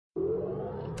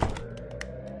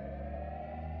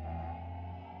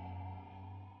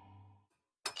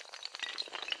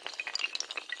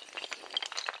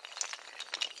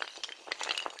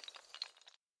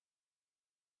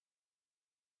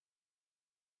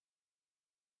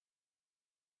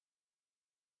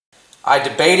I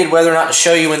debated whether or not to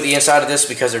show you in the inside of this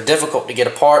because they're difficult to get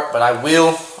apart, but I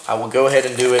will go ahead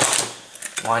and do it.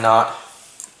 Why not?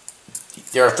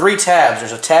 There are 3 tabs.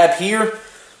 There's a tab here,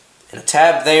 and a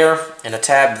tab there, and a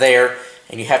tab there,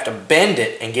 and you have to bend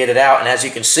it and get it out. And as you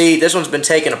can see, this one's been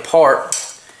taken apart.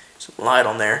 Some light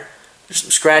on there. There's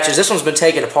some scratches. This one's been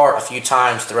taken apart a few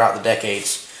times throughout the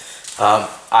decades.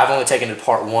 I've only taken it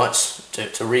apart once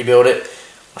to rebuild it.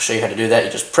 I'll show you how to do that.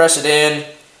 You just press it in,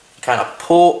 kind of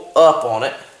pull up on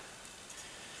it.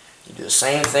 You do the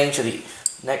same thing to the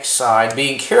next side,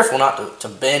 being careful not to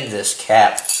bend this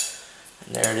cap.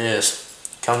 And there it is.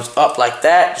 Comes up like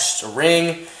that, just a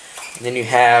ring. And then you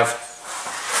have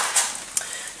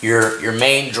your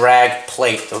main drag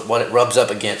plate, what it rubs up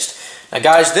against. Now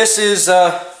guys, this is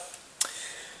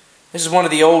one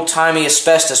of the old-timey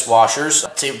asbestos washers.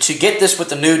 To get this with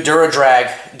the new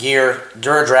DuraDrag gear,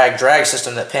 DuraDrag drag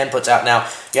system that Penn puts out now,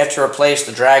 you have to replace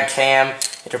the drag cam, you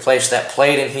have to replace that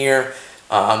plate in here.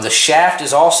 The shaft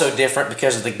is also different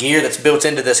because of the gear that's built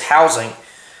into this housing.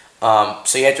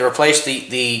 So you have to replace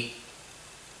the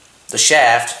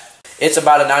shaft. It's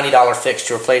about a $90 fix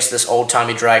to replace this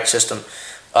old-timey drag system.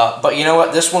 But you know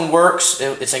what? This one works.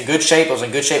 It's in good shape. It was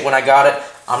in good shape when I got it.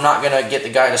 I'm not going to get the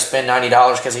guy to spend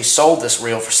 $90 because he sold this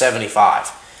reel for $75.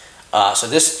 So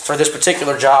for this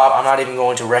particular job, I'm not even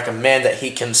going to recommend that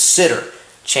he consider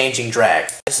changing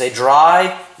drag. It's a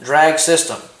dry drag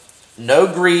system. No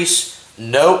grease,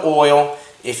 no oil.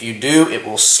 If you do, it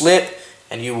will slip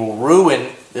and you will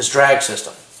ruin this drag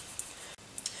system.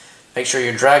 Make sure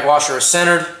your drag washer is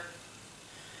centered.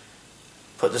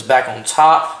 Put this back on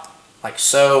top, like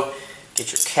so.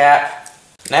 Get your cap.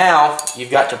 Now, you've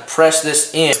got to press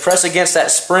this in. Press against that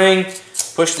spring,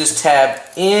 push this tab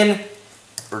in,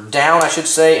 or down I should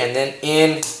say, and then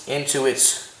into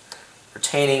its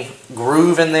retaining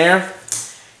groove in there.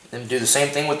 Then do the same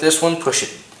thing with this one. Push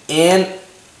it in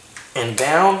and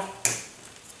down.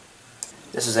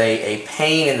 This is a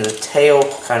pain in the tail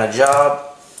kind of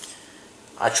job.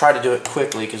 I try to do it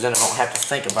quickly because then I don't have to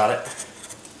think about it.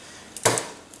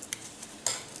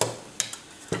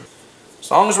 As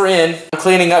long as we're in, I'm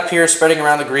cleaning up here, spreading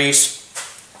around the grease.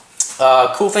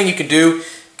 Cool thing you can do,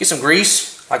 get some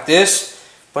grease like this,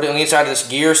 put it on the inside of this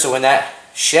gear so when that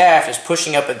shaft is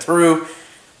pushing up and through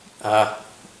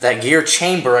that gear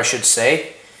chamber, I should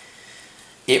say,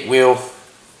 it will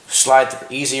slide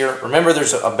through easier. Remember,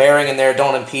 there's a bearing in there.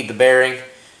 Don't impede the bearing.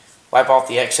 Wipe off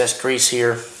the excess grease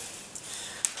here.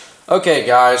 Okay,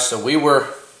 guys, so we were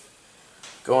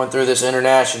going through this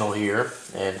International here,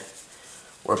 and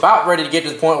we're about ready to get to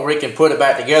the point where we can put it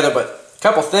back together, but a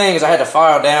couple things I had to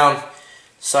file down the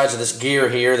sides of this gear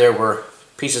here. There were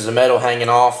pieces of metal hanging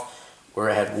off where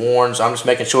it had worn, so I'm just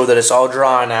making sure that it's all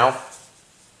dry now.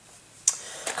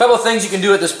 A couple of things you can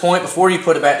do at this point before you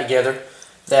put it back together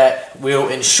that will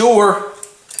ensure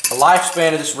the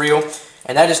lifespan of this reel,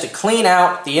 and that is to clean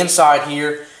out the inside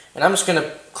here. And I'm just going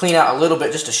to clean out a little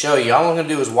bit just to show you. All I'm going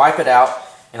to do is wipe it out,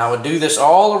 and I would do this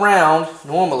all around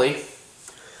normally.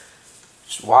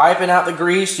 Just wiping out the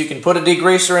grease. You can put a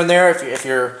degreaser in there if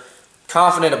you're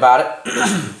confident about it.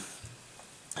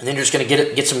 And then you're just going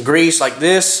to get some grease like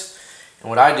this. And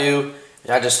what I do is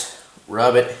I just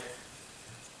rub it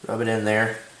in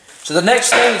there. So the next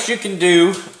thing that you can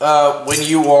do when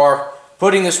you are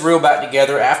putting this reel back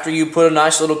together, after you put a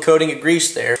nice little coating of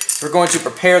grease there, we're going to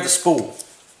prepare the spool.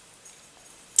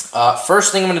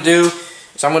 First thing I'm going to do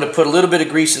is I'm going to put a little bit of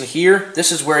grease in here.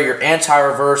 This is where your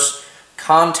anti-reverse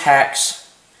contacts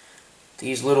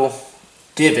these little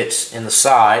divots in the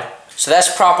side. So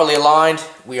that's properly aligned.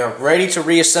 We are ready to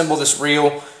reassemble this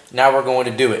reel. Now we're going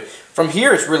to do it. From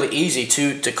here it's really easy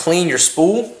to clean your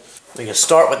spool. We can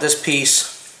start with this piece.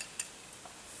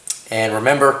 And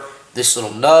remember, this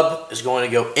little nub is going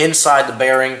to go inside the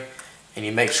bearing, and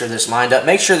you make sure this lined up.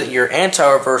 Make sure that your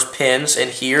anti-reverse pins in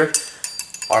here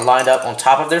are lined up on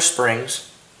top of their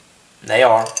springs. They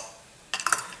are.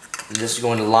 And this is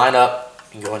going to line up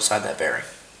and go inside that bearing.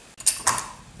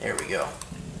 There we go.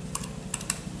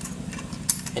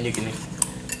 And you can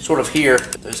sort of hear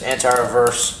those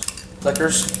anti-reverse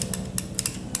clickers.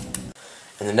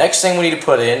 And the next thing we need to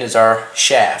put in is our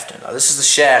shaft. Now this is the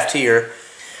shaft here.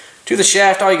 To the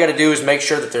shaft, all you got to do is make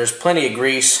sure that there's plenty of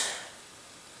grease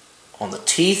on the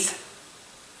teeth.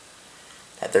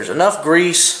 That there's enough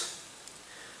grease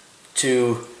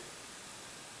to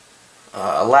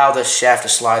allow this shaft to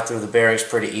slide through the bearings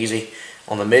pretty easy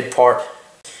on the mid part.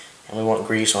 And we want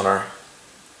grease on our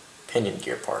pinion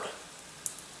gear part.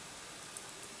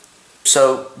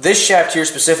 So this shaft here,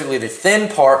 specifically the thin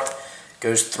part,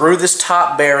 goes through this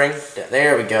top bearing,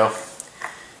 there we go,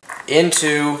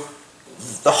 into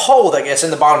the hole that gets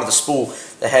in the bottom of the spool.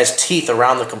 that has teeth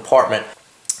around the compartment.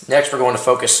 Next, we're going to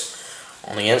focus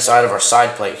on the inside of our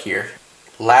side plate here,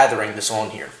 lathering this on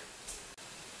here.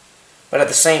 But at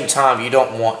the same time, you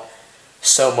don't want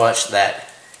so much that,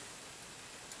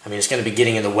 it's going to be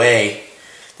getting in the way.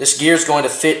 This gear is going to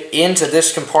fit into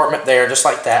this compartment there, just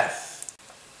like that.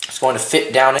 It's going to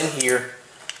fit down in here,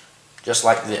 just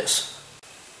like this.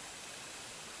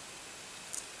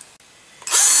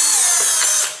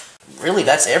 Really,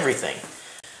 that's everything.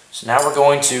 So now we're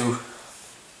going to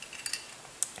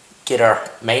get our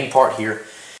main part here.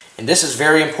 And this is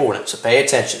very important, so pay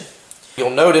attention. You'll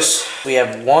notice we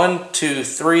have 1, 2,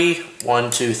 3,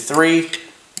 1, 2, 3,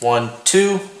 1,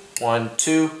 2, 1,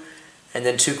 2, and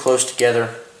then 2 close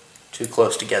together, 2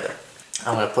 close together.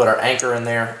 I'm going to put our anchor in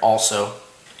there also.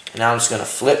 And now I'm just going to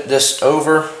flip this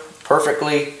over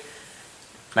perfectly,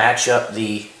 match up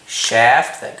the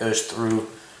shaft that goes through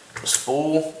the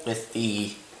spool with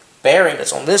the bearing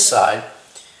that's on this side,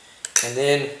 and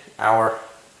then our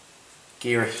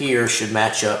gear here should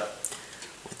match up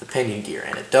with the pinion gear,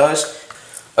 and it does.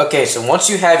 Okay, so once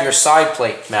you have your side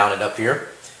plate mounted up here,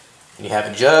 and you have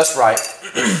it just right,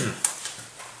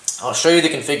 I'll show you the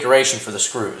configuration for the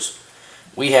screws.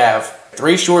 We have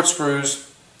 3 short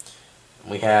screws,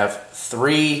 and we have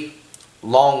 3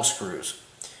 long screws.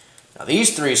 Now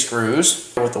these 3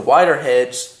 screws with the wider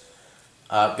heads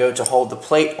go to hold the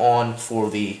plate on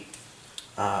for the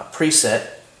preset.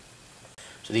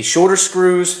 So these shorter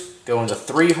screws go into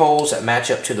 3 holes that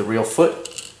match up to the real foot.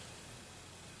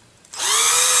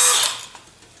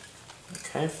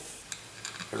 Okay.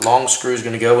 Your long screw is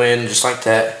going to go in just like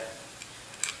that,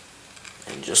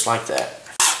 and just like that.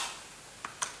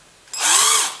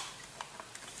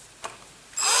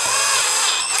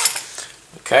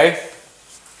 Okay.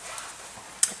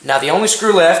 Now the only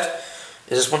screw left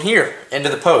is this one here, into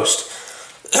the post.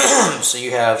 So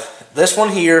you have this one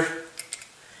here,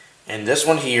 and this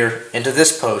one here, into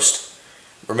this post.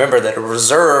 Remember that are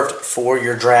reserved for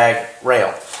your drag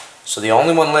rail. So the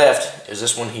only one left is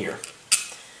this one here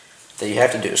that you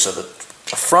have to do. So the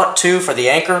front 2 for the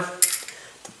anchor,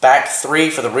 the back 3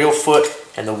 for the real foot,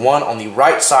 and the one on the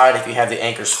right side, if you have the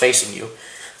anchors facing you,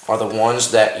 are the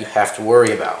ones that you have to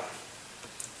worry about.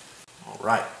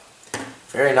 Alright,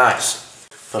 very nice.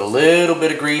 Put a little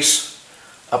bit of grease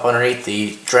up underneath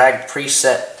the drag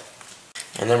preset,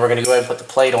 and then we're going to go ahead and put the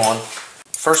plate on.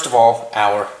 First of all,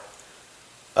 our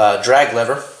drag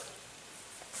lever,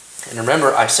 and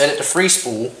remember I set it to free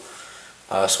spool,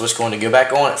 so it's going to go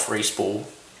back on at free spool,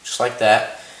 just like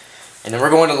that. And then we're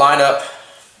going to line up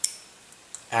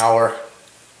our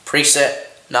preset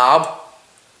knob.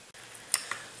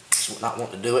 Just not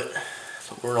wanting to do it,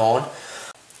 but we're on.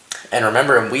 And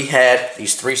remember, we had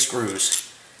these 3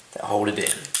 screws that hold it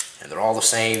in, and they're all the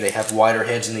same. They have wider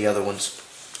heads than the other ones.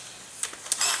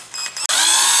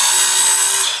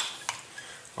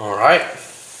 Alright,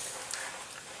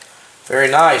 very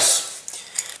nice.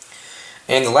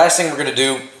 And the last thing we're going to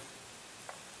do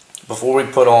before we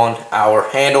put on our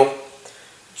handle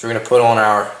is we're going to put on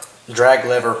our drag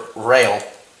lever rail.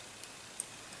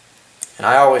 And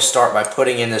I always start by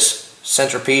putting in this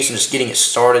centerpiece and just getting it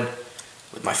started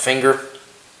with my finger.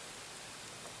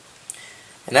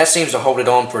 And that seems to hold it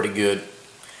on pretty good.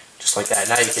 Just like that.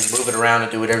 Now you can move it around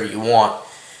and do whatever you want.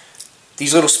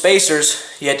 These little spacers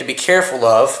you have to be careful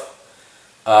of.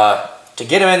 To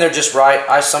get them in there just right,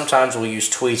 I sometimes will use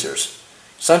tweezers.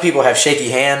 Some people have shaky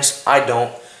hands. I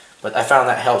don't. But I found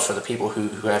that helps for the people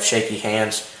who have shaky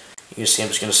hands. You can see I'm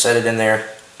just going to set it in there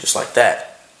just like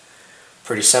that.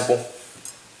 Pretty simple.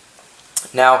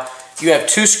 Now you have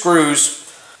 2 screws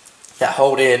that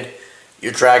hold in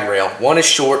your drag rail. One is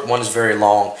short, one is very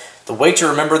long. The way to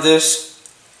remember this,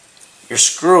 you're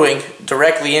screwing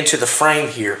directly into the frame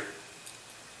here.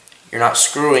 You're not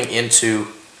screwing into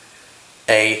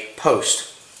a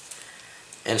post.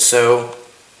 And so,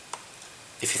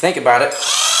 if you think about it,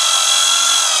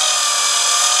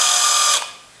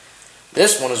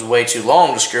 this one is way too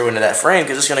long to screw into that frame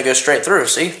because it's going to go straight through,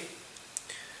 see?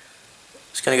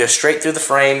 It's going to go straight through the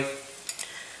frame.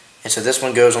 And so this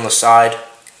one goes on the side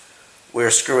where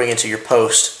you're screwing into your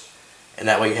post, and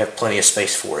that way you have plenty of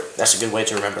space for it. That's a good way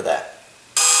to remember that.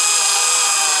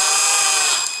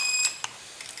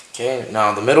 Okay,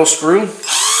 now the middle screw.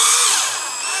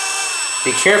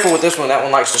 Be careful with this one. That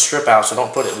one likes to strip out, so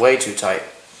don't put it way too tight.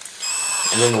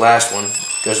 And then the last one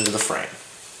goes into the frame.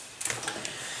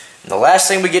 And the last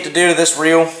thing we get to do to this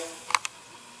reel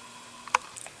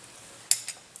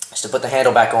is to put the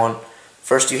handle back on.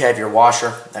 First you have your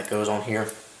washer that goes on here.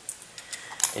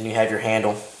 Then you have your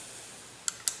handle.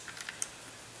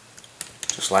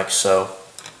 Just like so.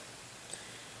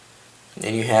 And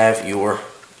then you have your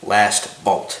last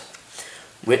bolt,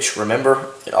 which, remember,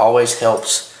 it always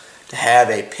helps to have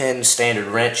a Penn standard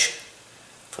wrench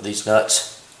for these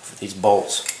nuts, for these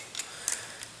bolts.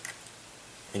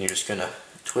 And you're just going to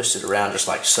twist it around just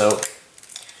like so.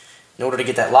 In order to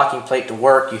get that locking plate to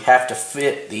work, you have to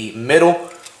fit the middle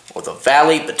or the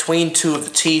valley between two of the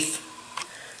teeth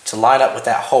to line up with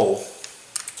that hole.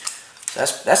 So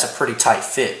that's a pretty tight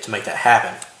fit to make that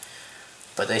happen.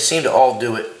 But they seem to all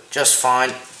do it just fine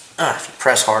if you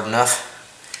press hard enough.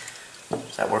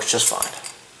 That works just fine.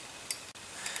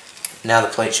 Now the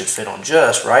plate should fit on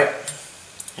just right,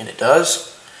 and it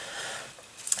does.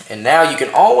 And now you can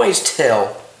always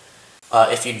tell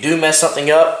if you do mess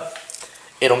something up,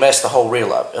 it'll mess the whole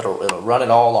reel up. It'll run it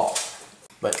all off.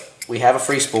 But we have a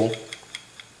free spool.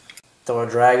 Throw our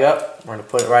drag up. We're going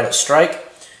to put it right at strike.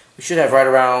 We should have right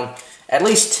around at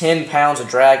least 10 pounds of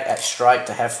drag at strike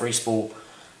to have free spool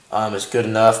is good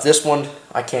enough. This one,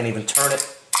 I can't even turn it.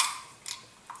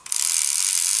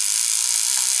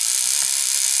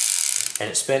 And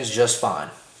it spins just fine.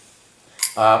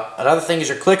 Another thing is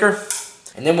your clicker.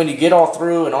 And then when you get all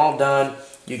through and all done,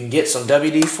 you can get some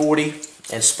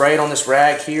WD-40 and spray it on this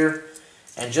rag here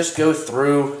and just go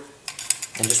through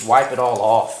and just wipe it all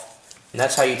off. And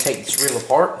that's how you take this reel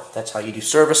apart. That's how you do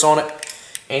service on it.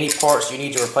 Any parts you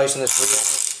need to replace on this reel,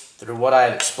 through what I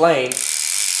have explained,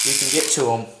 you can get to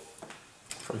them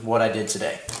from what I did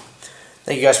today.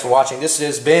 Thank you guys for watching. This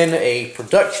has been a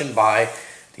production by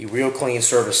the Real Clean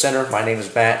Service Center. My name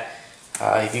is Matt.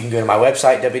 If you can go to my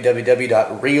website,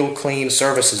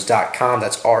 www.realcleanservices.com.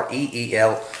 That's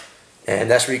R-E-E-L. And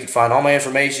that's where you can find all my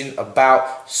information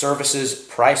about services,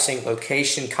 pricing,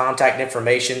 location, contact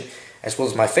information, as well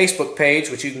as my Facebook page,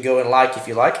 which you can go and like if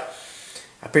you like.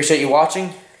 I appreciate you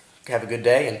watching. Have a good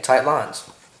day and tight lines.